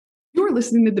You're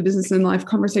listening to the Business and Life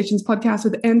Conversations podcast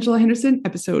with Angela Henderson,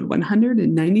 episode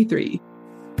 193.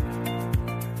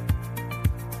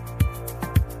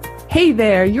 Hey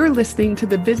there, you're listening to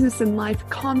the Business and Life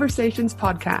Conversations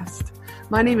podcast.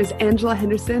 My name is Angela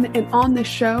Henderson, and on this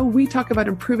show, we talk about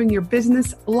improving your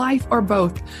business, life, or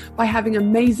both by having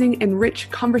amazing and rich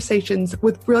conversations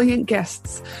with brilliant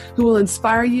guests who will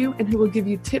inspire you and who will give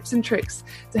you tips and tricks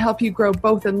to help you grow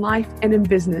both in life and in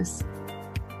business.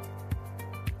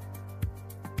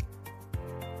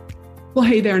 Well,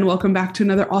 hey there, and welcome back to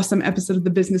another awesome episode of the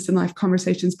Business and Life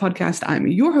Conversations podcast. I'm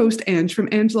your host, Ange, from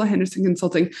Angela Henderson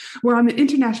Consulting, where I'm an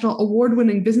international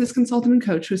award-winning business consultant and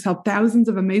coach who's helped thousands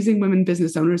of amazing women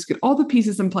business owners get all the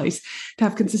pieces in place to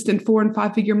have consistent 4- and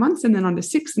 5-figure months and then on to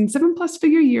 6- and 7+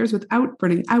 figure years without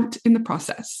burning out in the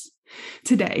process.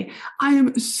 Today, I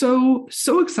am so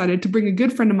excited to bring a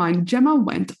good friend of mine, Gemma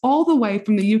Went, all the way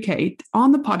from the UK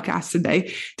on the podcast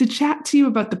today to chat to you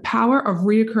about the power of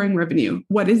recurring revenue.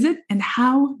 What is it and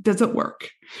how does it work?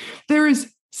 There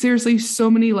is seriously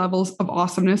so many levels of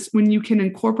awesomeness when you can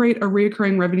incorporate a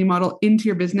recurring revenue model into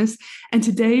your business. And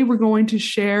today we're going to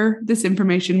share this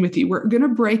information with you. We're going to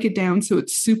break it down so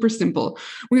it's super simple.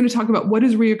 We're going to talk about what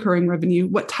is recurring revenue,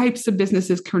 what types of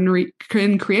businesses can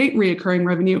create recurring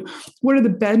revenue, what are the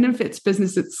benefits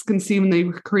businesses can see when they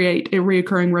create a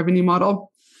recurring revenue model.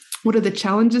 What are the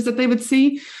challenges that they would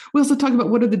see? We also talk about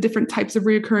what are the different types of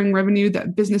recurring revenue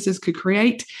that businesses could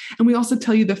create. And we also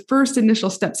tell you the first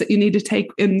initial steps that you need to take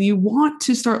and you want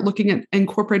to start looking at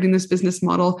incorporating this business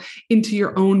model into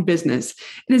your own business.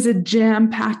 It is a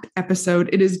jam-packed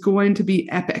episode. It is going to be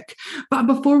epic. But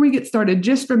before we get started,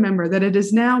 just remember that it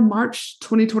is now March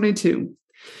 2022.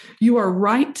 You are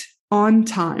right on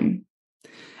time.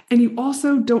 And you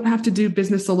also don't have to do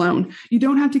business alone. You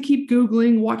don't have to keep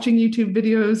Googling, watching YouTube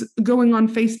videos, going on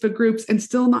Facebook groups, and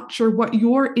still not sure what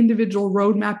your individual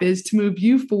roadmap is to move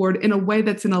you forward in a way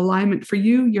that's in alignment for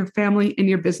you, your family, and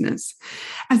your business.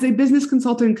 As a business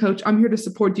consultant and coach, I'm here to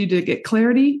support you to get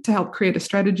clarity, to help create a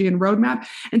strategy and roadmap,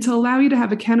 and to allow you to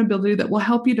have accountability that will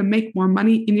help you to make more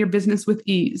money in your business with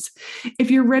ease.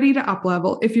 If you're ready to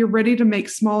up-level, if you're ready to make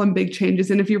small and big changes,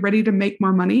 and if you're ready to make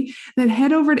more money, then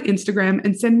head over to Instagram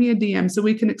and send me a DM so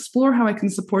we can explore how I can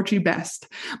support you best.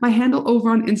 My handle over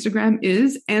on Instagram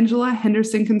is Angela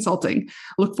Henderson Consulting.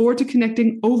 I look forward to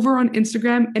connecting over on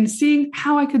Instagram and seeing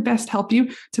how I could best help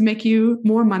you to make you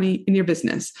more money in your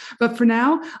business. But for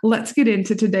now, let's get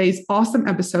into today's awesome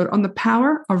episode on the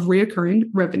power of recurring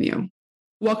revenue.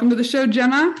 Welcome to the show,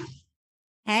 Gemma.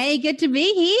 Hey, good to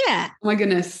be here. Oh my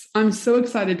goodness. I'm so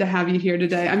excited to have you here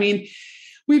today. I mean,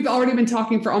 we've already been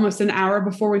talking for almost an hour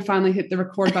before we finally hit the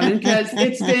record button because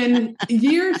it's been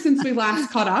years since we last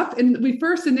caught up. And we've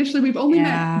only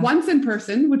met once in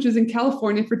person, which is in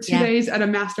California for 2 days at a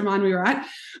mastermind we were at.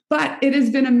 But it has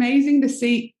been amazing to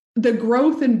see the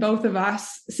growth in both of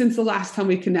us since the last time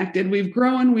we connected. We've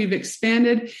grown, we've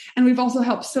expanded, and we've also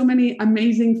helped so many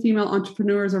amazing female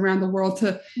entrepreneurs around the world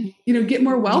to, get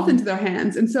more wealth into their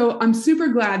hands. And so I'm super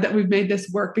glad that we've made this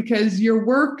work because your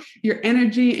work, your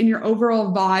energy, and your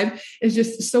overall vibe is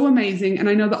just so amazing. And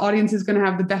I know the audience is going to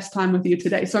have the best time with you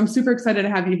today. So I'm super excited to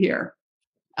have you here.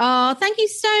 Oh, thank you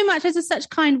so much. Those are such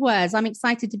kind words. I'm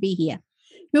excited to be here.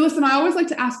 Now, listen, I always like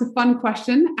to ask a fun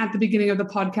question at the beginning of the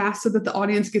podcast so that the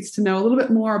audience gets to know a little bit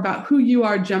more about who you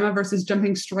are, Gemma, versus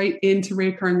jumping straight into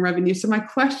recurring revenue. So my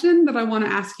question that I want to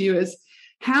ask you is,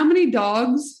 how many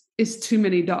dogs is too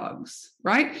many dogs,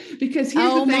 right? Because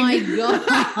here's the thing.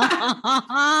 Oh my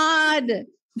God.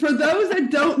 For those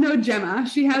that don't know Gemma,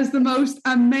 she has the most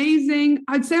amazing,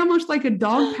 I'd say almost like a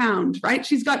dog pound, right?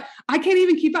 She's got, I can't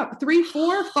even keep up, 3,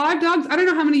 4, 5 dogs. I don't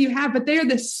know how many you have, but they are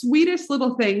the sweetest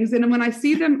little things. And when I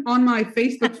see them on my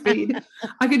Facebook feed,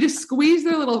 I could just squeeze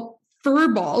their little fur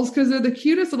balls because they're the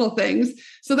cutest little things.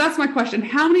 So that's my question.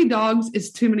 How many dogs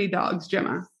is too many dogs,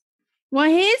 Gemma? Well,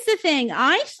 here's the thing.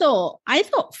 I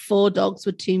thought 4 dogs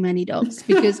were too many dogs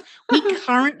because we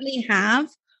currently have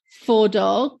 4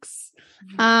 dogs.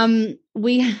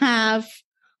 We have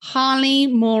Harley,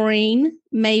 Maureen,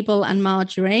 Mabel, and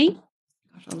Marjorie.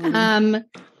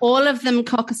 All of them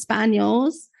Cocker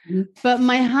Spaniels. But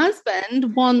my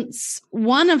husband wants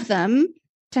one of them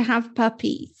to have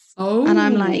puppies. Oh. And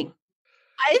I'm like,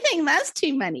 I think that's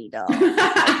too many dogs.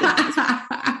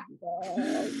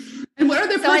 And what are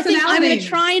their personalities? I think I'm going to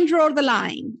try and draw the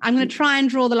line. I'm going to try and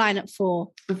draw the line at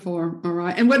 4. At 4. All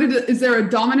right. And is there a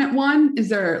dominant one? Is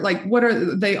there what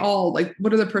are they all like?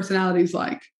 What are their personalities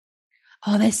like?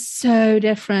 Oh, they're so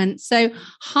different. So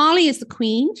Harley is the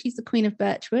queen. She's the queen of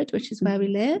Birchwood, which is where we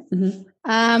live.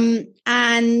 Mm-hmm.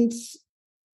 And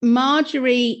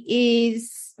Marjorie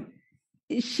is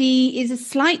she is a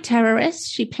slight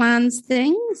terrorist. She plans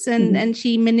things and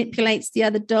she manipulates the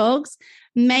other dogs.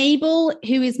 Mabel,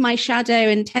 who is my shadow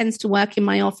and tends to work in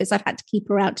my office, I've had to keep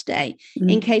her out today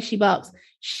in case she barks.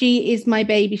 She is my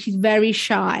baby. She's very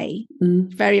shy,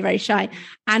 very, very shy.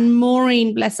 And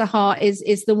Maureen, bless her heart,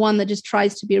 is the one that just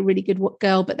tries to be a really good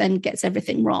girl, but then gets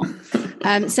everything wrong.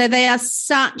 So they are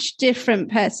such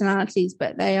different personalities,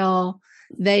 but they are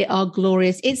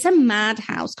glorious. It's a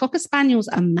madhouse. Cocker Spaniels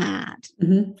are mad.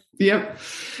 Yep.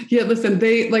 Yeah. Listen,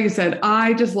 like I said,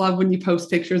 I just love when you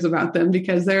post pictures about them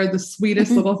because they're the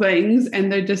sweetest little things.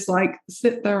 And they just like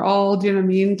sit there all, do you know what I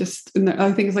mean? Just,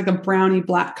 I think it's like a brownie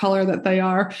black color that they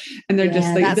are. And they're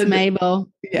just like, that's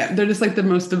Mabel. Yeah. They're just like the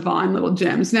most divine little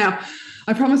gems. Now,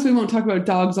 I promise we won't talk about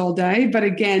dogs all day. But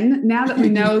again, now that we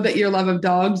know that your love of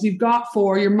dogs, you've got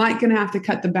 4, you might going to have to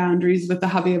cut the boundaries with the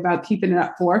hubby about keeping it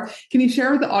at 4. Can you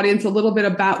share with the audience a little bit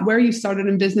about where you started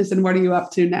in business and what are you up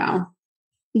to now?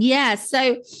 Yeah.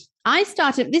 So I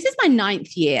started, this is my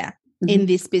 9th year in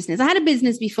this business. I had a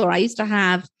business before. I used to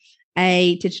have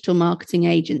a digital marketing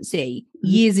agency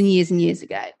years and years and years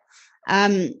ago.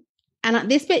 And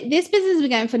this business has been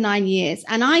going for 9 years.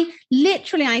 And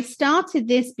I started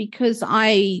this because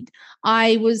I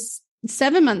was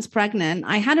 7 months pregnant.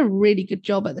 I had a really good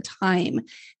job at the time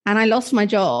and I lost my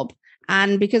job.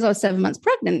 And because I was 7 months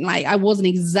pregnant, like I wasn't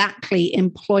exactly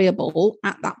employable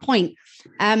at that point.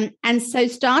 And so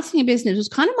starting a business was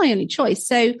kind of my only choice.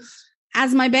 So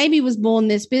as my baby was born,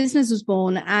 this business was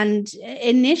born. And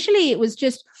initially it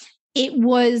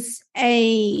was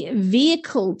a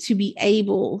vehicle to be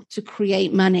able to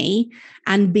create money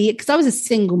and because I was a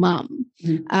single mom.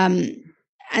 And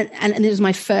it was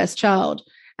my first child.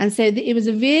 And so it was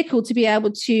a vehicle to be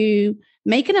able to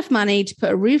make enough money to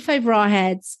put a roof over our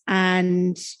heads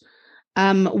and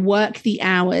work the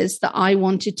hours that I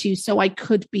wanted to so I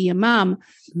could be a mum.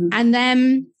 And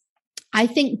then I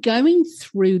think going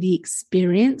through the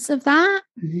experience of that,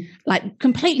 like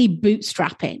completely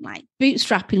bootstrapping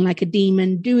like a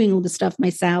demon, doing all the stuff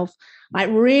myself, like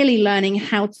really learning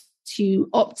how to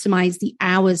optimize the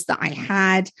hours that I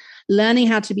had, learning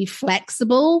how to be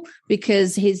flexible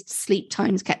because his sleep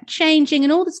times kept changing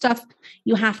and all the stuff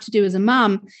you have to do as a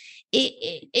mum.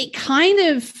 It kind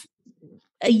of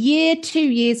a year, 2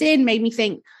 years in made me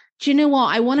think, do you know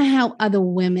what? I want to help other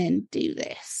women do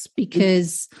this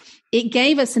because it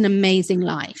gave us an amazing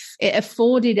life. It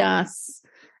afforded us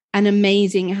an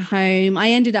amazing home.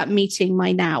 I ended up meeting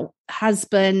my now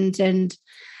husband and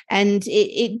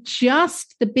it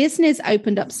just, the business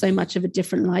opened up so much of a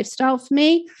different lifestyle for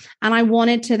me. And I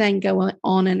wanted to then go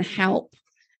on and help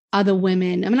other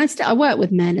women. I mean, I work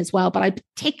with men as well, but I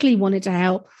particularly wanted to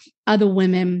help other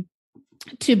women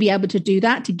to be able to do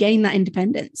that, to gain that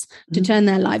independence, to turn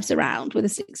their lives around with a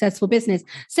successful business.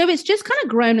 So it's just kind of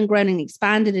grown and grown and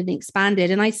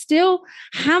expanded. And I still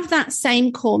have that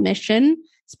same core mission,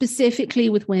 specifically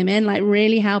with women, like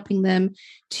really helping them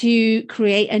to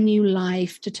create a new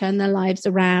life, to turn their lives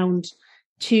around,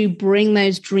 to bring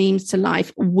those dreams to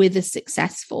life with a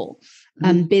successful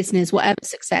business, whatever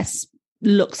success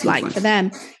looks like for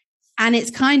them. And it's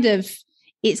kind of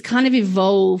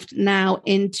evolved now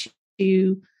into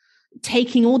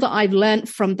taking all that I've learned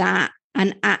from that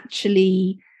and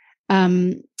actually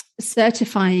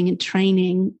certifying and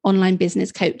training online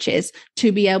business coaches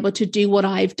to be able to do what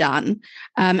I've done,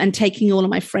 and taking all of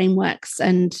my frameworks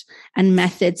and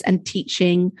methods and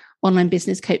teaching online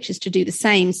business coaches to do the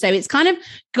same. So it's kind of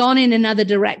gone in another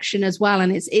direction as well.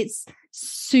 And it's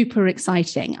super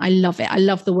exciting. I love it. I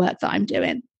love the work that I'm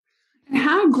doing.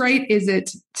 How great is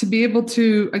it to be able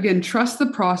to, again, trust the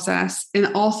process and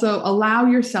also allow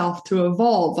yourself to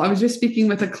evolve? I was just speaking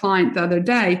with a client the other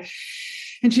day,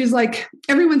 and she's like,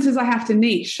 everyone says I have to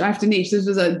niche. This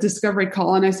was a discovery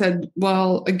call. And I said,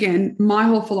 well, again, my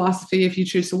whole philosophy, if you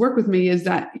choose to work with me, is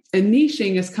that a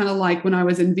niching is kind of like when I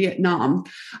was in Vietnam.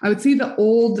 I would see the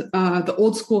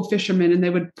old school fishermen, and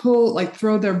they would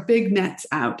throw their big nets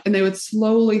out, and they would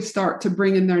slowly start to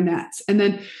bring in their nets. And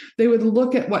then they would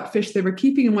look at what fish they were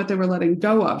keeping and what they were letting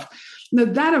go of. Now,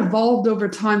 that evolved over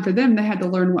time for them. They had to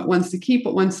learn what ones to keep,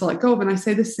 what ones to let go of. And I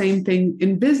say the same thing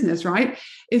in business, right?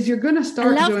 Is you're going to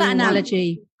start. I love that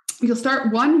analogy. You'll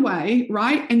start one way,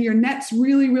 right? And your net's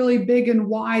really, really big and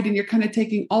wide, and you're kind of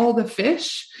taking all the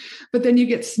fish, but then you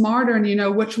get smarter and you know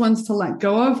which ones to let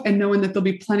go of, and knowing that there'll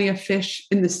be plenty of fish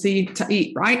in the sea to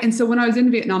eat, right? And so when I was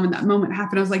in Vietnam and that moment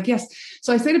happened, I was like, yes.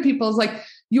 So I say to people, it's like,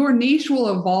 your niche will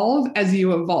evolve as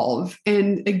you evolve.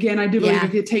 And again, I do believe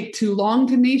if you take too long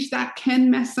to niche, that can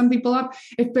mess some people up.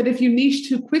 But if you niche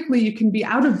too quickly, you can be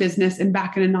out of business and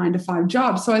back in a 9-to-5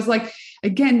 job. So I was like,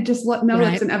 again, just know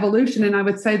it's an evolution. And I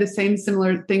would say the same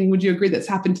similar thing, would you agree, that's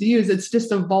happened to you, is it's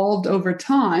just evolved over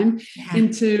time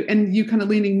into, and you kind of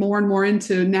leaning more and more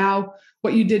into now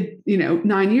what you did,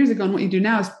 9 years ago and what you do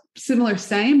now is similar,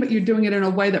 same, but you're doing it in a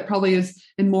way that probably is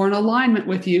more in alignment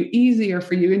with you, easier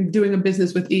for you, in doing a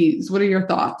business with ease. What are your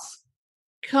thoughts?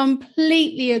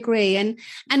 Completely agree. And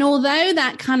although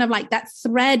that kind of like that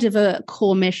thread of a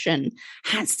core mission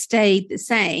has stayed the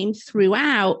same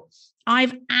throughout,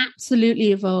 I've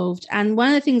absolutely evolved. And one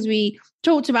of the things we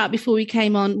talked about before we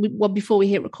came on, before we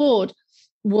hit record,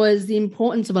 was the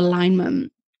importance of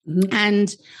alignment. Mm-hmm.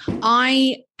 And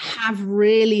I have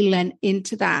really lent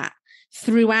into that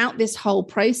throughout this whole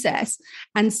process.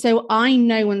 And so I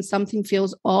know when something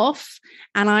feels off,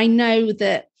 and I know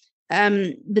that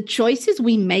the choices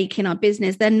we make in our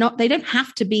business, they don't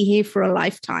have to be here for a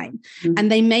lifetime. Mm-hmm. And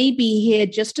they may be here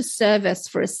just to serve us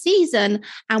for a season.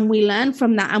 And we learn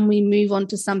from that and we move on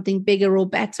to something bigger or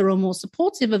better or more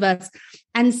supportive of us.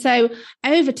 And so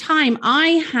over time, I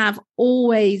have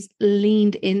always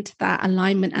leaned into that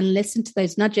alignment and listened to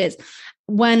those nudges.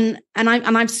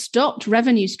 I've stopped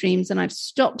revenue streams and I've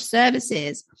stopped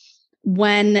services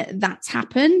when that's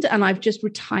happened, and I've just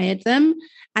retired them.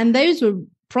 And those were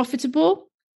profitable,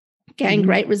 getting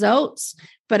great results.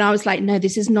 But I was like, no,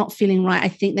 this is not feeling right. I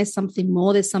think there's something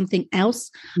more. There's something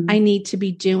else I need to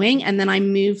be doing. And then I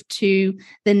moved to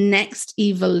the next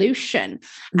evolution.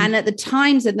 And at the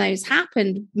times that those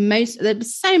happened, there were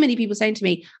so many people saying to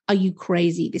me, are you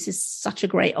crazy? This is such a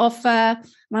great offer.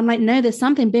 And I'm like, no, there's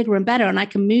something bigger and better, and I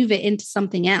can move it into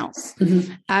something else.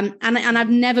 And I've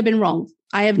never been wrong.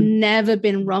 I have never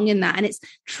been wrong in that. And it's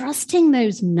trusting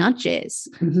those nudges,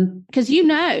 because,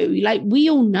 we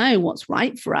all know what's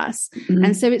right for us.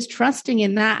 And so it's trusting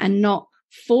in that and not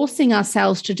forcing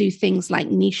ourselves to do things like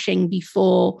niching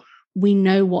before we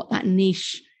know what that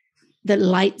niche that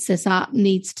lights us up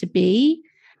needs to be,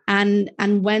 and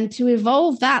when to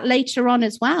evolve that later on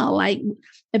as well. Like,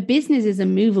 a business is a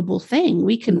movable thing.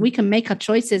 We can make our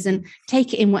choices and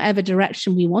take it in whatever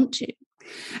direction we want to.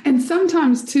 And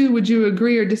sometimes too, would you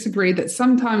agree or disagree that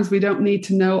sometimes we don't need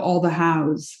to know all the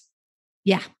hows?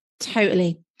 Yeah,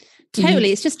 totally.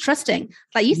 It's just trusting,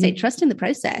 like you say, trusting the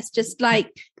process, just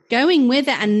like going with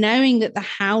it and knowing that the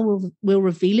how will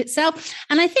reveal itself.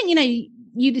 And I think,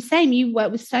 you the same, you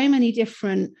work with so many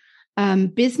different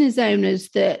business owners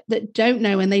that don't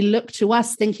know, and they look to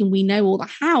us thinking we know all the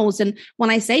hows. And when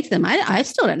I say to them, I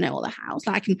still don't know all the hows.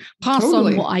 Like, I can pass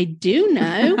on what I do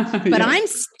know, but I'm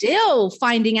still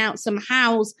finding out some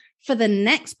hows for the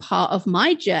next part of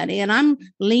my journey. And I'm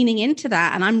leaning into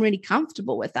that, and I'm really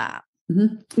comfortable with that.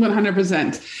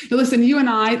 100%. Now, listen, you and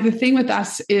I, the thing with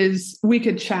us is we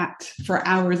could chat for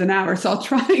hours and hours. So I'll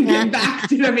try and get back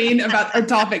to about our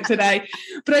topic today.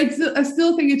 But I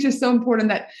still think it's just so important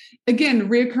that, again,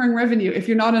 reoccurring revenue, if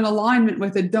you're not in alignment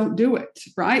with it, don't do it.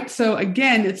 Right. So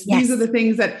again, these are the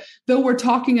things that, though we're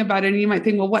talking about it, and you might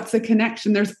think, well, what's the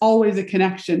connection? There's always a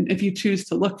connection if you choose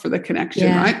to look for the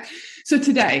connection. Right. So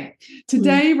today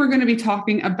we're going to be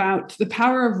talking about the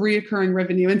power of reoccurring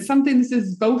revenue, and something this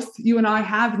is both you and I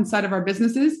have inside of our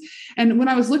businesses. And when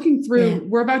I was looking through,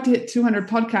 we're about to hit 200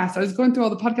 podcasts. I was going through all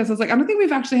the podcasts. I was like, I don't think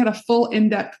we've actually had a full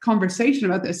in-depth conversation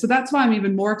about this. So that's why I'm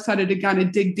even more excited to kind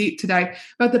of dig deep today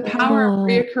about the power of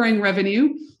reoccurring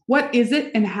revenue. What is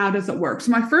it and how does it work? So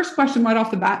my first question right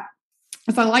off the bat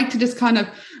is I like to just kind of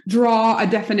draw a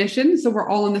definition so we're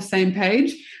all on the same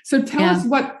page. So tell us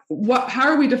how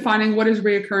are we defining what is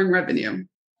reoccurring revenue?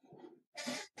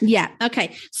 Yeah.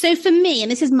 Okay. So for me,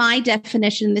 and this is my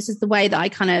definition, this is the way that I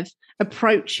kind of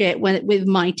approach it with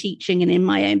my teaching and in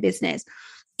my own business.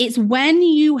 It's when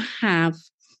you have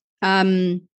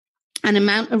an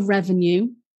amount of revenue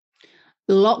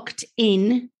locked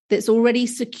in that's already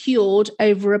secured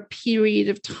over a period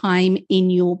of time in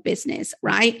your business,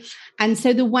 right? And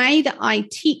so the way that I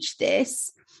teach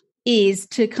this is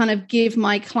to kind of give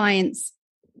my clients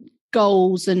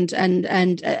goals and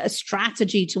a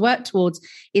strategy to work towards.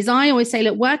 Is I always say,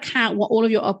 look, work out what all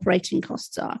of your operating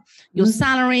costs are, your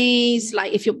salaries,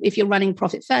 like if you're running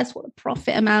profit first, what the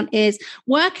profit amount is.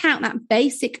 Work out that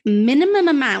basic minimum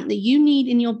amount that you need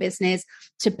in your business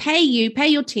to pay you, pay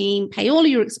your team, pay all of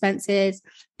your expenses,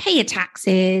 pay your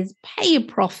taxes, pay your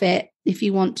profit if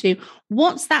you want to.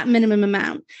 What's that minimum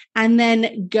amount? And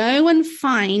then go and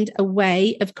find a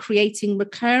way of creating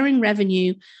recurring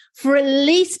revenue for at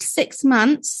least 6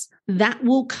 months that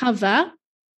will cover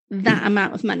that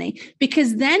amount of money.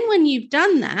 Because then when you've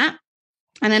done that,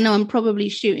 and I know I'm probably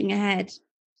shooting ahead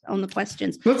on the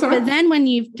questions, but then when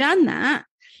you've done that,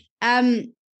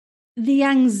 the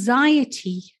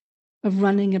anxiety of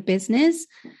running a business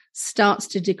starts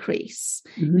to decrease.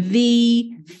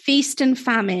 The feast and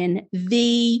famine,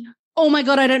 oh my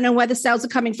God, I don't know where the sales are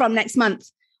coming from next month.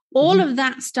 All of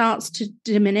that starts to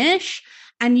diminish.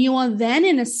 And you are then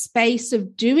in a space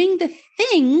of doing the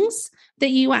things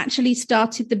that you actually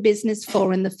started the business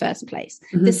for in the first place.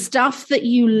 The stuff that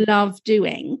you love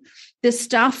doing, the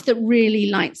stuff that really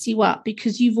lights you up,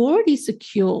 because you've already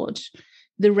secured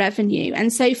the revenue.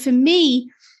 And so for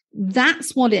me,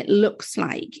 that's what it looks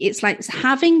like. It's like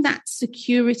having that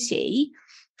security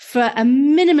for a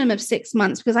minimum of 6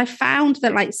 months, because I found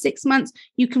that like 6 months,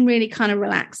 you can really kind of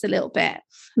relax a little bit.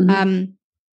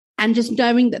 And just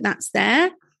knowing that that's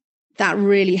there, that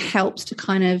really helps to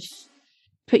kind of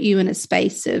put you in a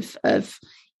space of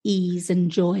ease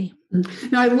and joy.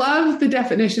 Now, I love the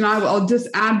definition. I'll just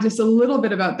add just a little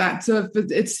bit about that. So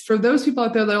if it's for those people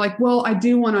out there, they're like, well, I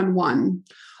do one-on-one,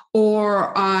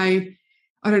 or I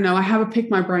don't know, I have a pick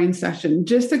my brain session,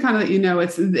 just to kind of let you know,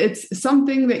 it's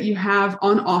something that you have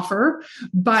on offer,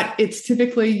 but it's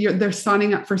typically they're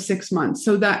signing up for 6 months.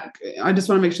 So that I just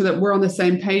want to make sure that we're on the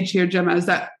same page here, Gemma, is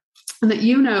that, and that,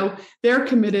 you know, they're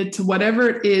committed to whatever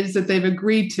it is that they've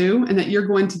agreed to, and that you're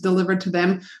going to deliver to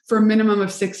them for a minimum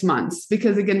of 6 months.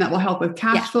 Because again, that will help with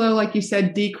cash flow, like you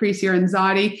said, decrease your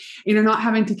anxiety. And you're not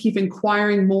having to keep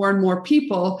inquiring more and more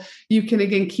people. You can,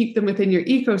 again, keep them within your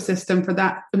ecosystem for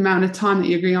that amount of time that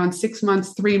you agree on, 6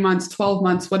 months, 3 months, 12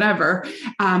 months, whatever.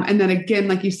 And then again,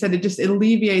 like you said, it just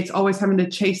alleviates always having to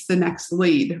chase the next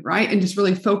lead, right? And just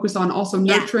really focus on also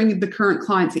nurturing the current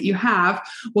clients that you have,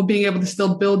 while being able to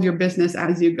still build your business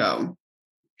as you go.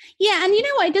 Yeah. And you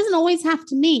know what? It doesn't always have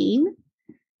to mean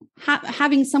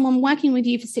having someone working with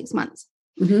you for 6 months.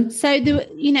 So,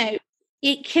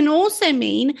 it can also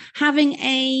mean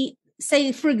having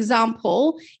say, for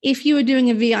example, if you were doing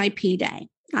a VIP day,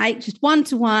 right? Just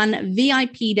one-to-one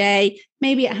VIP day,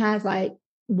 maybe it has like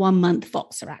 1 month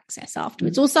Voxer access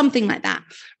afterwards or something like that,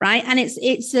 right? And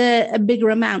it's a bigger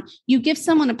amount. You give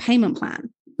someone a payment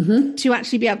plan to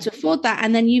actually be able to afford that.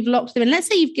 And then you've locked them in. Let's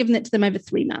say you've given it to them over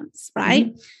 3 months,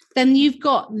 right? Then you've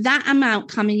got that amount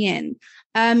coming in.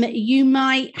 You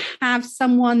might have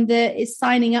someone that is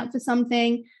signing up for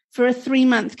something for a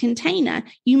 3-month container.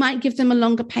 You might give them a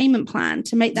longer payment plan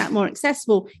to make that more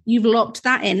accessible. You've locked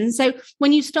that in. And so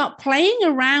when you start playing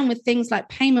around with things like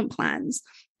payment plans,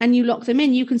 and you lock them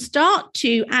in, you can start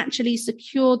to actually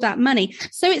secure that money.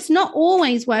 So it's not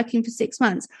always working for 6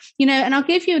 months, and I'll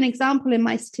give you an example in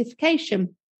my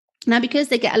certification. Now, because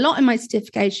they get a lot in my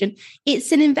certification,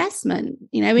 it's an investment,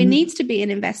 it needs to be an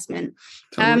investment.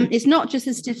 Totally. It's not just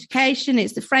a certification,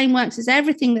 it's the frameworks, it's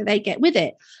everything that they get with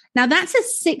it. Now, that's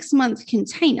a 6-month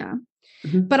container,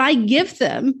 but I give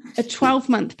them a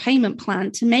 12-month payment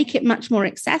plan to make it much more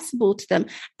accessible to them.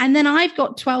 And then I've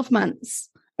got 12 months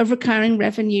of recurring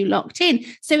revenue locked in.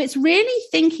 So it's really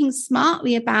thinking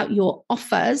smartly about your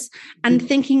offers and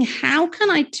thinking, how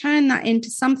can I turn that into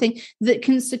something that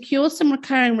can secure some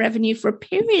recurring revenue for a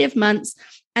period of months,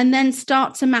 and then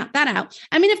start to map that out.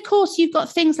 I mean, of course, you've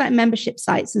got things like membership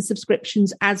sites and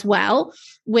subscriptions as well,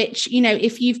 which,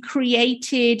 if you've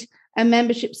created a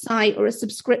membership site or a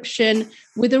subscription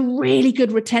with a really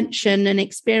good retention and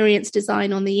experience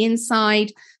design on the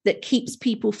inside that keeps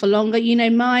people for longer.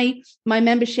 My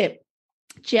membership,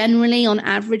 generally on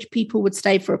average, people would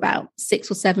stay for about 6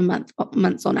 or 7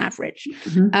 months on average.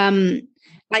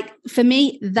 Like for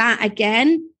me, that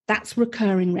again, that's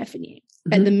recurring revenue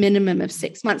at the minimum of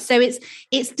 6 months. So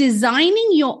it's designing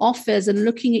your offers and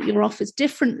looking at your offers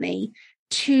differently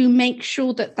to make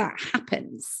sure that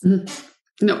happens.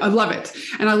 No, I love it.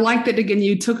 And I like that, again,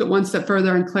 you took it one step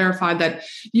further and clarified that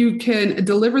you can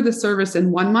deliver the service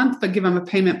in 1 month, but give them a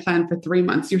payment plan for 3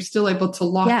 months. You're still able to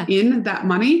lock in that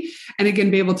money and, again,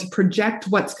 be able to project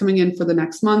what's coming in for the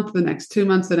next month, the next 2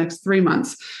 months, the next 3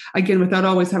 months, again, without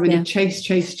always having to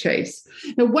chase.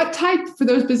 Now, what type, for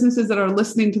those businesses that are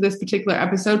listening to this particular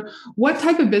episode, what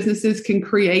type of businesses can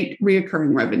create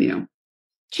reoccurring revenue?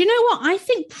 Do you know what? I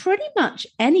think pretty much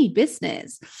any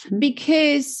business,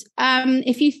 because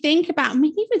if you think about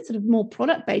even sort of more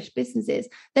product-based businesses,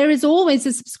 there is always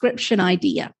a subscription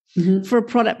idea for a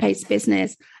product-based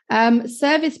business.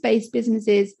 Service-based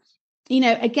businesses,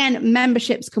 again,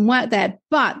 memberships can work there,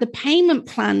 but the payment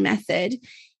plan method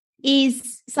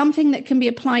is something that can be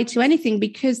applied to anything,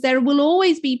 because there will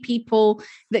always be people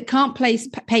that can't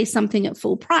pay something at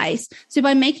full price. So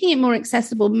by making it more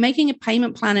accessible, making a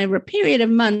payment plan over a period of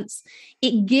months,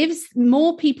 it gives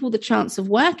more people the chance of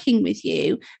working with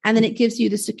you, and then it gives you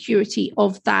the security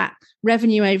of that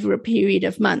revenue over a period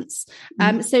of months.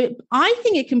 So I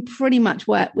think it can pretty much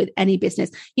work with any business.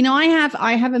 I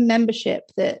have a membership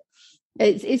that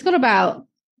it's got about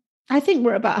I think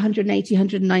we're about 180,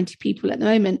 190 people at the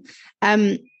moment.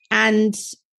 And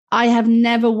I have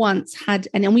never once had,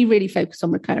 and we really focus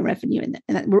on recurring revenue, and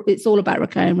it's all about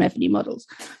recurring revenue models.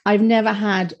 I've never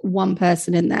had one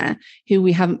person in there who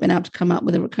we haven't been able to come up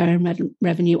with a recurring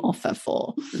revenue offer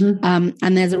for.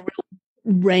 And there's a real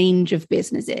range of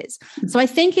businesses. So I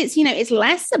think it's, it's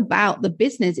less about the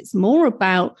business. It's more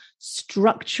about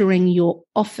structuring your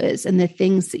offers and the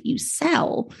things that you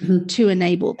sell to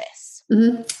enable this.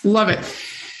 Love it.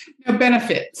 Now,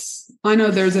 benefits. I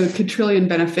know there's a quadrillion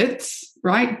benefits,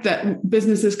 right, that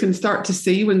businesses can start to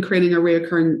see when creating a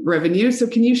reoccurring revenue. So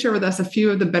can you share with us a few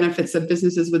of the benefits that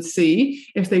businesses would see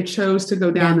if they chose to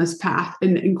go down this path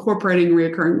in incorporating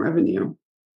reoccurring revenue?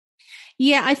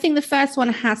 Yeah, I think the first one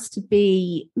has to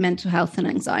be mental health and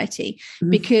anxiety,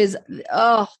 because,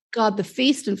 oh God, the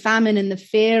feast and famine and the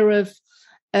fear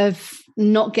of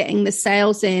not getting the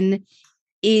sales in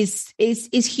is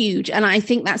huge. And I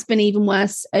think that's been even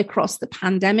worse across the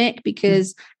pandemic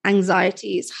because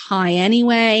anxiety is high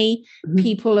anyway.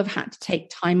 People have had to take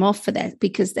time off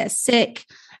because they're sick.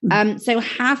 So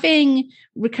having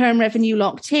recurring revenue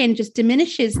locked in just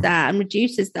diminishes that and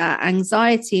reduces that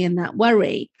anxiety and that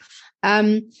worry.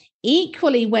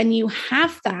 Equally, when you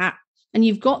have that and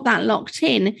you've got that locked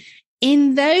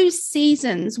in those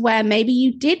seasons where maybe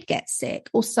you did get sick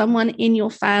or someone in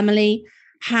your family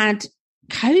had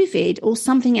COVID or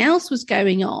something else was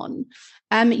going on,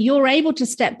 you're able to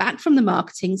step back from the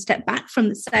marketing, step back from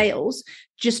the sales,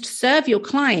 just serve your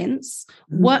clients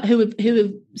who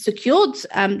have secured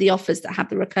the offers that have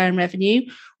the recurring revenue,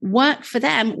 work for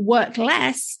them, work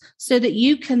less so that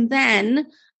you can then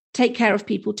take care of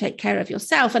people, take care of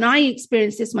yourself. And I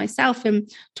experienced this myself in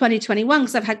 2021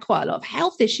 because I've had quite a lot of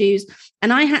health issues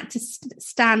and I had to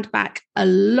stand back a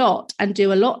lot and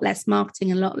do a lot less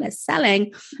marketing, a lot less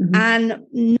selling. And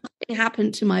nothing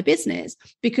happened to my business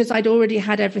because I'd already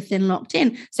had everything locked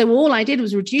in. So all I did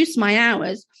was reduce my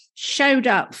hours, showed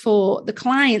up for the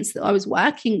clients that I was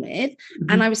working with,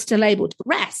 and I was still able to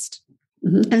rest.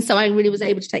 And so I really was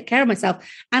able to take care of myself.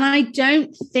 And I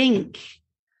don't think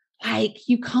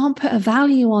you can't put a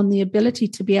value on the ability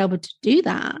to be able to do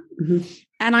that.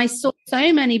 And I saw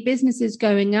so many businesses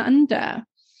going under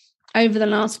over the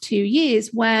last 2 years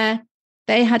where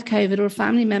they had COVID or a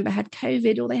family member had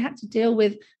COVID or they had to deal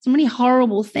with some really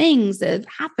horrible things that have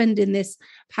happened in this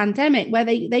pandemic where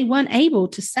they weren't able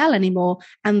to sell anymore.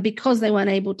 And because they weren't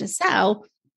able to sell,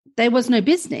 there was no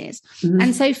business.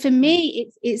 And so for me,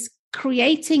 it's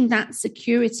creating that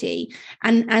security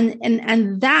and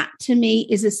that to me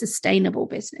is a sustainable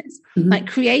business, like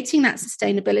creating that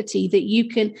sustainability that you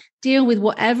can deal with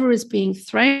whatever is being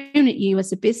thrown at you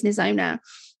as a business owner.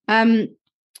 And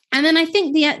then I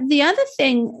think the other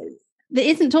thing that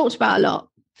isn't talked about a lot,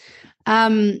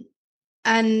 and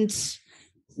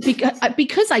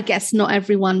because I guess not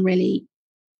everyone really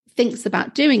thinks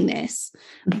about doing this,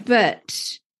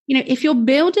 but if you're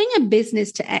building a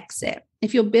business to exit,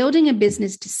 if you're building a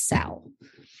business to sell,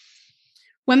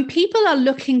 when people are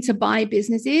looking to buy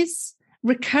businesses,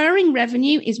 recurring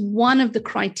revenue is one of the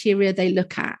criteria they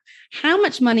look at. How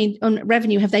much money on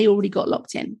revenue have they already got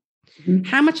locked in?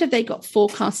 How much have they got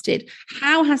forecasted?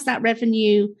 How has that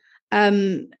revenue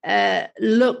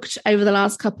looked over the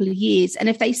last couple of years? And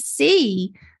if they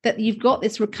see that you've got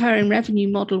this recurring revenue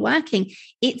model working,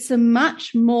 it's a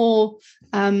much more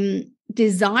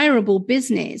desirable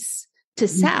business to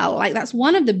sell. Like that's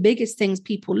one of the biggest things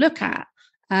people look at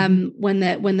when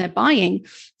they're buying.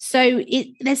 So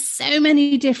there's so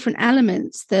many different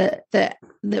elements that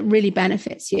really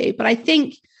benefits you. But I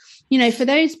think, for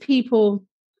those people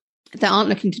that aren't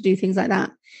looking to do things like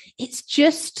that, it's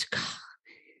just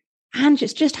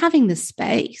having the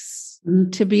space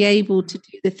to be able to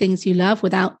do the things you love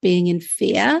without being in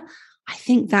fear. I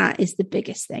think that is the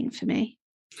biggest thing for me.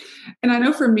 And I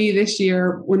know for me this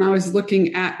year, when I was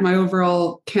looking at my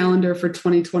overall calendar for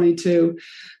 2022,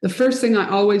 the first thing I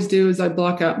always do is I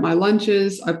block out my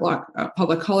lunches, I block out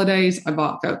public holidays, I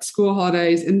block out school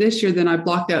holidays. And this year, then I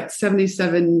blocked out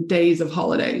 77 days of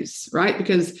holidays, right?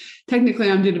 Because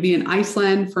technically I'm due to be in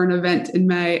Iceland for an event in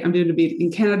May. I'm due to be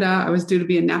in Canada. I was due to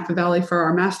be in Napa Valley for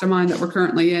our mastermind that we're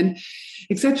currently in,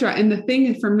 etc. And the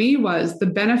thing for me was the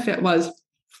benefit was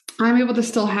I'm able to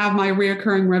still have my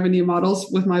reoccurring revenue models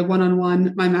with my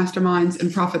one-on-one, my masterminds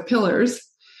and profit pillars,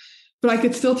 but I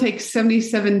could still take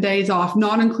 77 days off,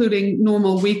 not including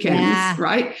normal weekends,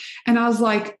 right? And I was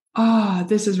like,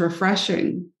 this is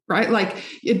refreshing, right? Like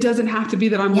it doesn't have to be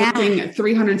that I'm working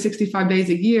 365 days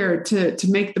a year to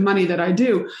make the money that I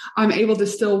do. I'm able to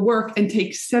still work and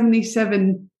take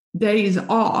 77 days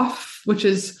off, which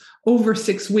is over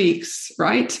 6 weeks,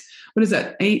 right? What is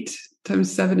that?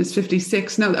 times 7 is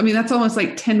 56. No, I mean, that's almost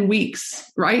like 10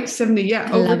 weeks, right? 70,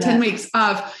 yeah, over 10 weeks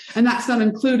and that's not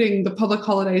including the public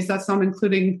holidays. That's not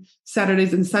including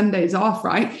Saturdays and Sundays off,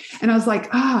 right? And I was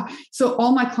like, so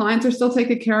all my clients are still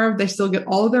taken care of. They still get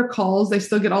all of their calls. They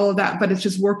still get all of that, but it's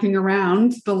just working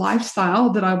around the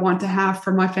lifestyle that I want to have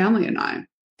for my family and I.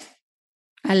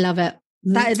 I love it.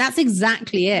 Mm-hmm. That's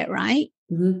exactly it, right?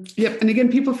 Mm-hmm. Yep. And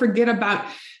again, people forget about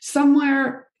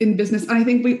somewhere in business, and I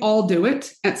think we all do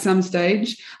it at some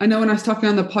stage. I know when I was talking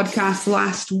on the podcast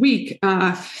last week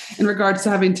in regards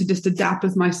to having to just adapt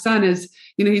with my son is,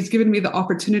 he's given me the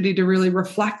opportunity to really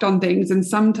reflect on things. And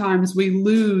sometimes we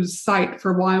lose sight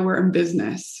for why we're in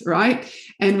business, right?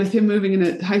 And with him moving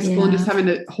into high school and just having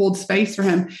to hold space for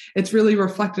him, it's really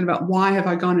reflected about why have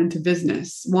I gone into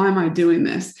business? Why am I doing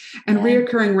this? And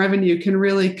reoccurring revenue can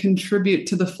really contribute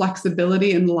to the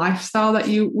flexibility and lifestyle that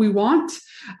we want.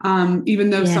 Even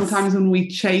though sometimes when we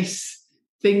chase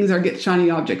things or get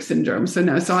shiny object syndrome. So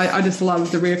I just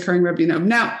love the reoccurring revenue.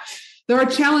 Now, there are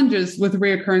challenges with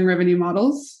reoccurring revenue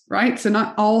models, right? So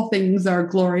not all things are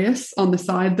glorious on the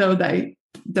side, though they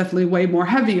definitely weigh more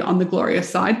heavy on the glorious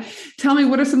side. Tell me,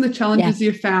 what are some of the challenges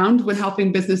you found when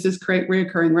helping businesses create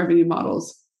reoccurring revenue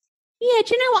models? Yeah,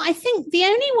 do you know what? I think the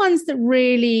only ones that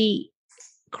really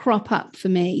crop up for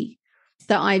me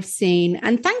that I've seen,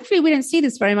 and thankfully we don't see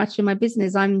this very much in my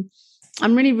business. I'm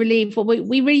really relieved. Well,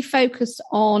 we really focus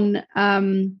on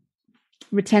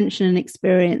retention and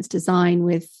experience design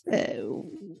with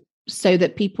so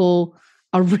that people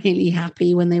are really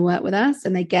happy when they work with us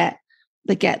and they get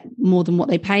more than what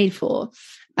they paid for.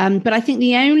 But I think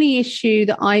the only issue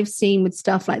that I've seen with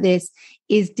stuff like this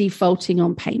is defaulting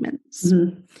on payments.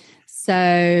 Mm-hmm.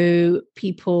 So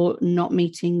people not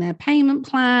meeting their payment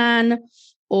plan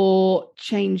or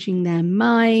changing their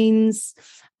minds.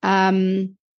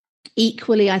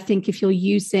 Equally, I think if you're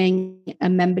using a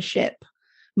membership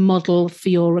model for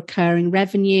your recurring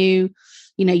revenue,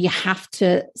 you have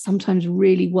to sometimes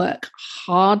really work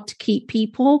hard to keep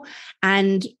people.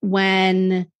 And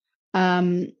when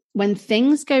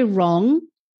things go wrong,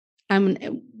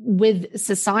 with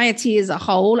society as a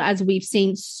whole, as we've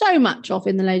seen so much of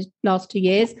in the last 2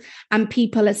 years, and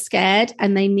people are scared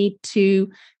and they need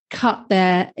to cut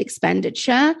their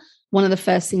expenditure, one of the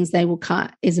first things they will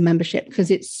cut is a membership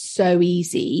because it's so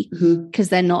easy because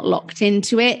they're not locked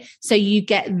into it. So you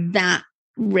get that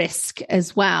risk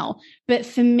as well. But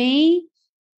for me,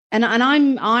 and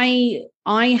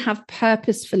I have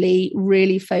purposefully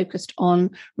really focused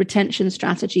on retention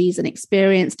strategies and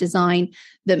experience design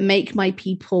that make my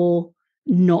people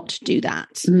not do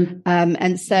that. Mm-hmm.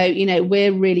 And so,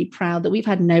 we're really proud that we've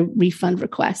had no refund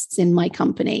requests in my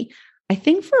company, I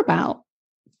think for about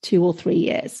 2 or 3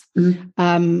 years.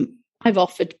 Mm-hmm. I've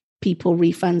offered people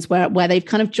refunds where they've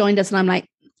kind of joined us and I'm like,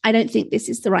 I don't think this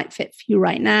is the right fit for you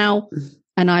right now. Mm-hmm.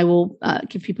 And I will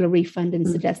give people a refund and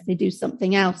suggest they do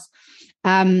something else.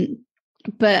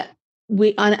 But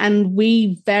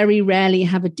we very rarely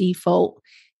have a default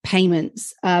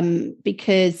payments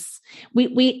because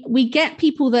we get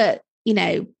people that,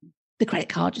 the credit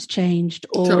card just changed.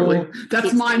 Or totally.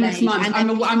 That's mine this month.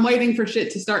 I'm waiting for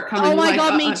shit to start coming. Oh my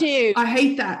God, me too. I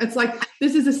hate that. It's like,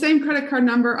 this is the same credit card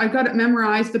number. I've got it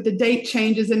memorized, but the date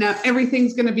changes and now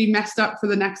everything's going to be messed up for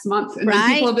the next month. And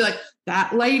then people will be like,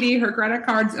 that lady, her credit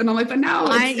cards. And I'm like, but no,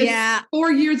 it's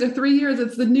 4 years or 3 years.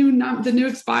 It's the new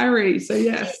expiry. So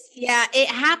yes. Yeah, it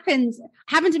happened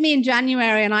to me in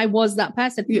January and I was that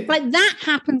person. Yeah. Like that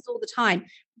happens all the time.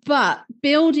 But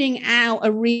building out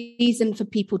a reason for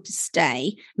people to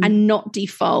stay and not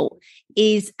default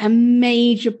is a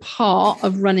major part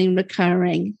of running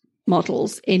recurring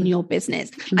models in your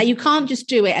business. You can't just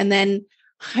do it and then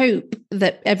hope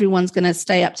that everyone's going to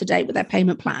stay up to date with their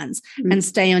payment plans and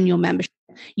stay on your membership.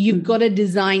 You've got to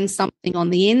design something on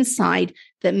the inside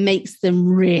that makes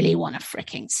them really want to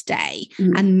freaking stay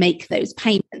and make those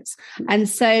payments. And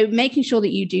so making sure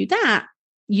that you do that,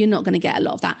 you're not going to get a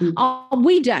lot of that.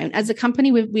 We don't. As a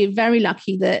company, we're very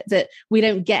lucky that we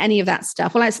don't get any of that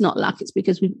stuff. Well, it's not luck. It's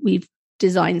because we've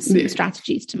designed some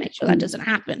strategies to make sure that doesn't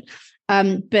happen.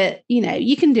 But,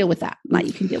 you can deal with that.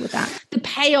 The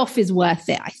payoff is worth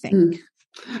it, I think.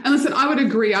 And listen, I would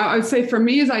agree. I would say for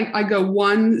me is I go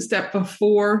one step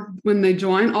before when they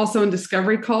join, also in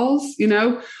discovery calls,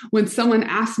 when someone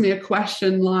asks me a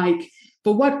question like,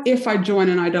 but what if I join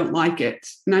and I don't like it?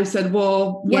 And I said,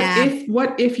 well,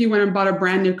 what if you went and bought a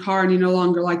brand new car and you no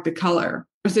longer like the color?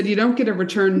 I said, you don't get to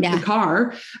return the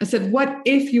car. I said, what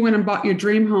if you went and bought your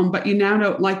dream home, but you now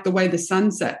don't like the way the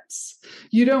sun sets?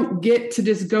 you don't get to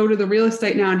just go to the real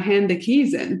estate now and hand the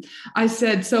keys in. I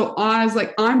said, so I was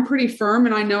like, I'm pretty firm.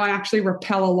 And I know I actually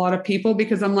repel a lot of people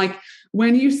because I'm like,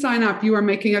 when you sign up, you are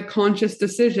making a conscious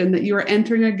decision that you are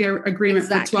entering an agreement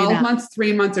for 12 months,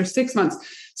 3 months, or 6 months.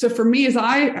 So for me, as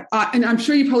and I'm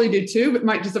sure you probably do too, but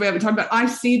might just the way I've been talking about, I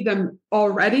see them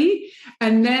already.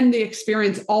 And then the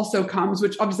experience also comes,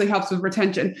 which obviously helps with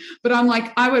retention. But I'm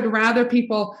like, I would rather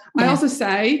people, I also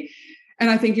say, and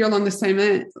I think you're along the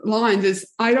same lines, is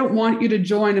I don't want you to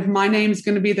join if my name is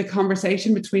going to be the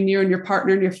conversation between you and your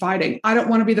partner and you're fighting. I don't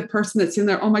want to be the person that's in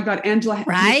there, oh my God, Angela,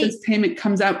 this payment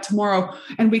comes out tomorrow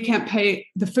and we can't pay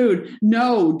the food.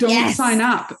 No, don't sign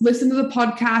up. Listen to the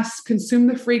podcast, consume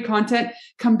the free content,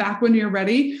 come back when you're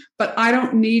ready. But I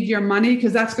don't need your money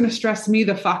because that's going to stress me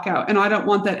the fuck out. And I don't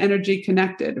want that energy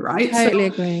connected, right? Totally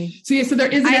agree. So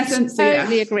there is an essence. I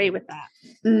totally agree with that.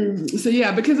 So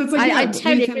yeah, because it's like I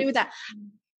totally agree with that.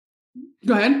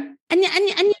 Go ahead. And you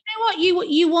know what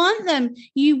you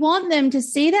want them to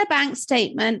see their bank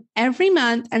statement every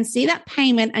month and see that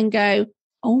payment and go,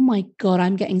 oh my God,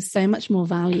 I'm getting so much more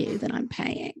value than I'm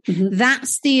paying. Mm-hmm.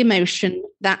 That's the emotion.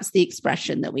 That's the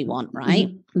expression that we want, right?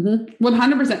 Mm-hmm.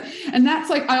 100%. And that's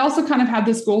like, I also kind of have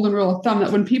this golden rule of thumb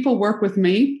that when people work with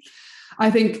me, I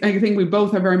think we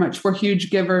both are very much, we're huge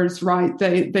givers, right?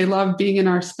 They love being in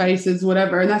our spaces,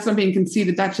 whatever. And that's not being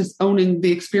conceited. That's just owning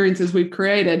the experiences we've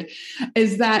created.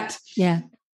 Is that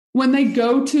when they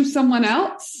go to someone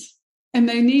else and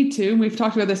they need to, and we've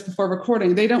talked about this before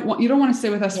recording, you don't want to stay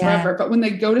with us forever. But when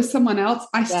they go to someone else,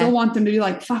 I still want them to be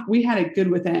like, fuck, we had it good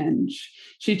with Ange.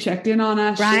 She checked in on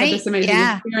us. Right? She had this amazing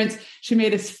experience. She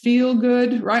made us feel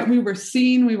good, right? We were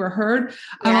seen, we were heard.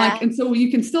 And so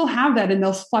you can still have that and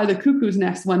they'll fly the cuckoo's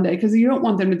nest one day because you don't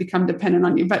want them to become dependent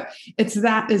on you. But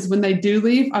is when they do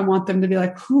leave, I want them to be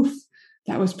like, whew,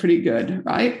 that was pretty good,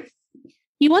 right?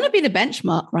 You want to be the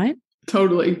benchmark, right?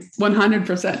 Totally.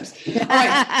 100%. All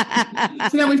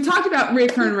right. So now we've talked about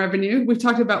recurring revenue. We've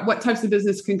talked about what types of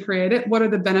business can create it. What are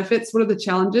the benefits? What are the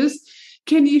challenges?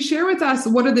 Can you share with us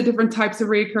what are the different types of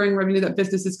recurring revenue that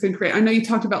businesses can create? I know you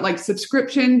talked about like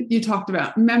subscription. You talked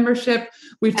about membership.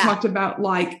 We've talked about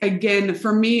like, again,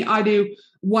 for me, I do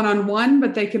one-on-one,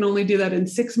 but they can only do that in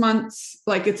 6 months.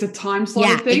 Like it's a time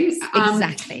slot thing.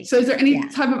 Exactly. So is there any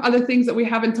type of other things that we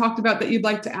haven't talked about that you'd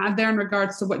like to add there in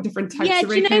regards to what different types of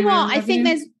recurring revenue? You know what? I think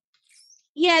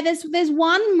there's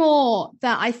one more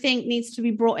that I think needs to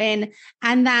be brought in,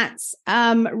 and that's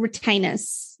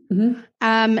retainers.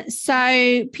 Mm-hmm.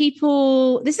 So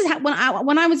people, this is how,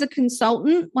 when I was a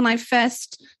consultant, when I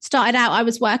first started out, I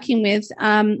was working as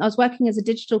a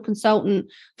digital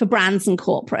consultant for brands and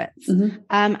corporates. Mm-hmm.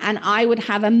 And I would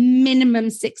have a minimum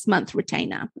 6-month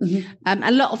retainer. Mm-hmm.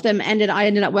 A lot of them I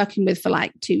ended up working with for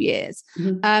like 2 years.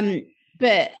 Mm-hmm.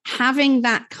 But having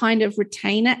that kind of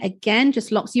retainer, again,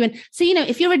 just locks you in. So,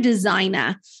 if you're a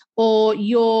designer or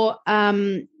you're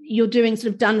doing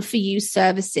sort of done for you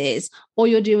services, or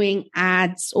you're doing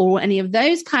ads or any of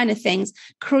those kind of things,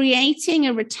 creating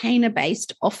a retainer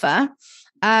based offer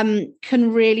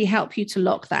can really help you to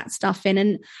lock that stuff in.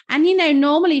 And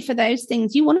normally for those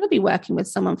things, you want to be working with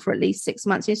someone for at least 6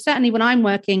 months. Certainly when I'm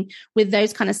working with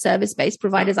those kind of service based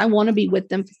providers, I want to be with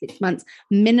them for 6 months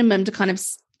minimum to kind of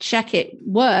check it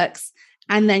works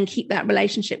and then keep that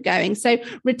relationship going. So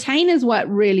retainers work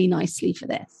really nicely for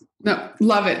this. No,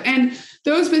 love it. And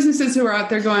those businesses who are out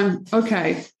there going,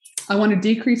 okay, I want to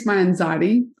decrease my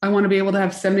anxiety. I want to be able to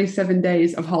have 77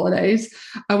 days of holidays.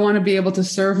 I want to be able to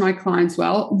serve my clients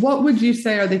well. What would you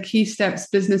say are the key steps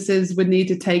businesses would need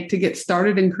to take to get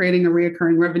started in creating a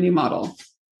recurring revenue model?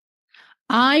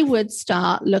 I would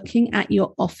start looking at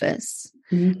your offers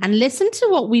and listen to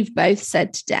what we've both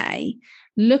said today.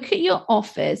 Look at your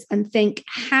offers and think,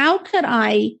 how could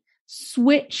I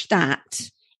switch that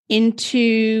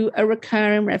into a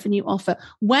recurring revenue offer?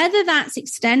 Whether that's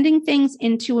extending things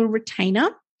into a retainer,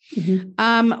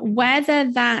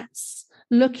 whether that's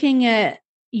looking at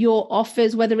your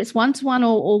offers, whether it's one-to-one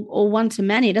or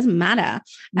one-to-many, it doesn't matter.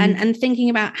 And thinking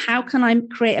about how can I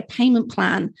create a payment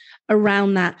plan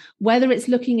around that, whether it's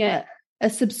looking at a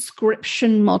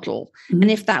subscription model and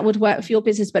if that would work for your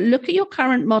business. But look at your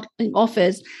current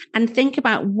offers and think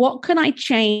about what can I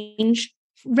change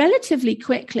relatively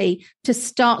quickly to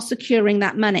start securing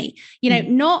that money.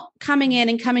 Not coming in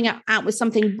and coming out with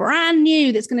something brand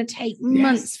new that's going to take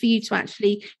months for you to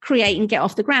actually create and get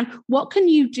off the ground. What can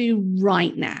you do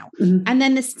right now? And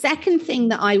then the second thing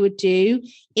that I would do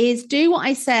is do what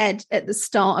I said at the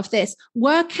start of this.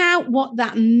 Work out what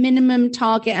that minimum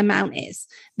target amount is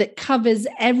that covers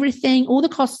everything, all the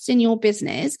costs in your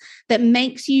business, that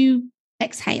makes you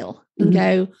exhale and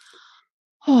go,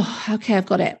 oh, okay, I've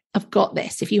got it. I've got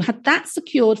this. If you had that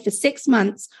secured for 6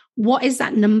 months, what is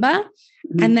that number?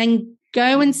 Mm-hmm. And then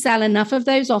go and sell enough of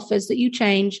those offers that you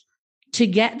change to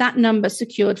get that number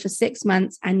secured for 6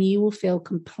 months, and you will feel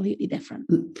completely different.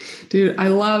 Dude, I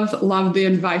love the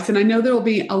advice. And I know there will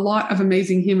be a lot of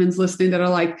amazing humans listening that are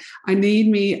like, I need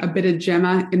me a bit of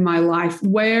Gemma in my life.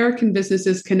 Where can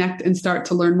businesses connect and start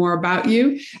to learn more about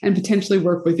you and potentially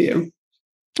work with you?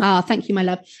 Oh, thank you, my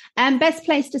love. Best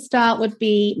place to start would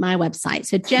be my website.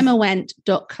 So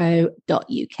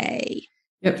gemmawent.co.uk.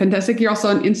 Yeah, fantastic. You're also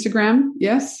on Instagram,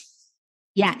 yes?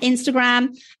 Yeah,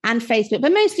 Instagram and Facebook,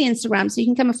 but mostly Instagram. So you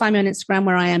can come and find me on Instagram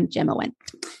where I am, Gemma Went.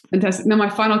 Fantastic. Now, my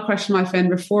final question, my friend,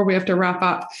 before we have to wrap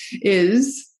up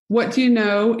is, what do you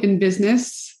know in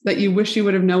business that you wish you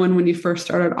would have known when you first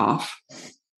started off?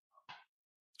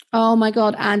 Oh my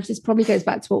God, Ange, this probably goes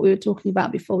back to what we were talking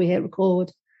about before we hit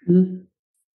record. Mm-hmm.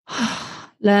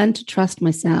 Learn to trust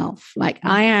myself. Like,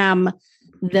 I am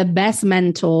the best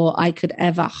mentor I could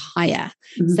ever hire.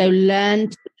 Mm-hmm. So learn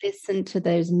to listen to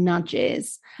those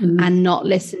nudges and not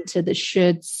listen to the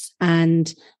shoulds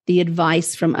and the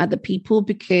advice from other people,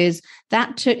 because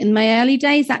that took, in my early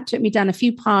days, that took me down a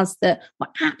few paths that were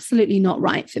absolutely not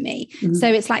right for me. Mm-hmm. So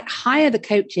it's like, hire the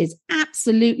coaches,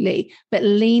 absolutely, but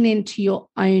lean into your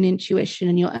own intuition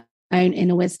and your own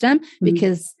inner wisdom,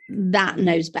 because that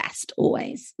knows best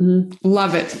always.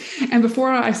 Love it. And before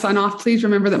I sign off, please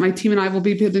remember that my team and I will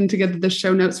be putting together the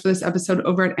show notes for this episode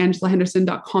over at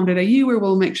angelahenderson.com.au, where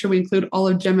we'll make sure we include all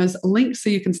of Gemma's links so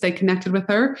you can stay connected with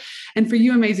her. And for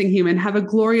you, amazing human, have a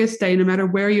glorious day no matter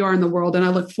where you are in the world. And I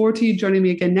look forward to you joining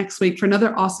me again next week for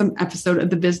another awesome episode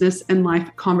of the Business and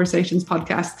Life Conversations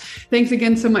podcast. Thanks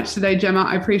again so much today, Gemma.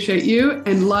 I appreciate you,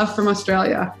 and love from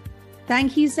Australia.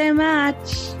 Thank you so much.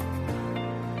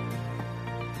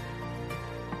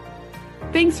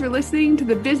 Thanks for listening to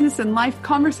the Business and Life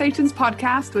Conversations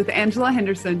podcast with Angela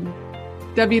Henderson.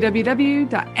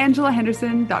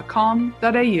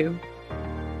 www.angelahenderson.com.au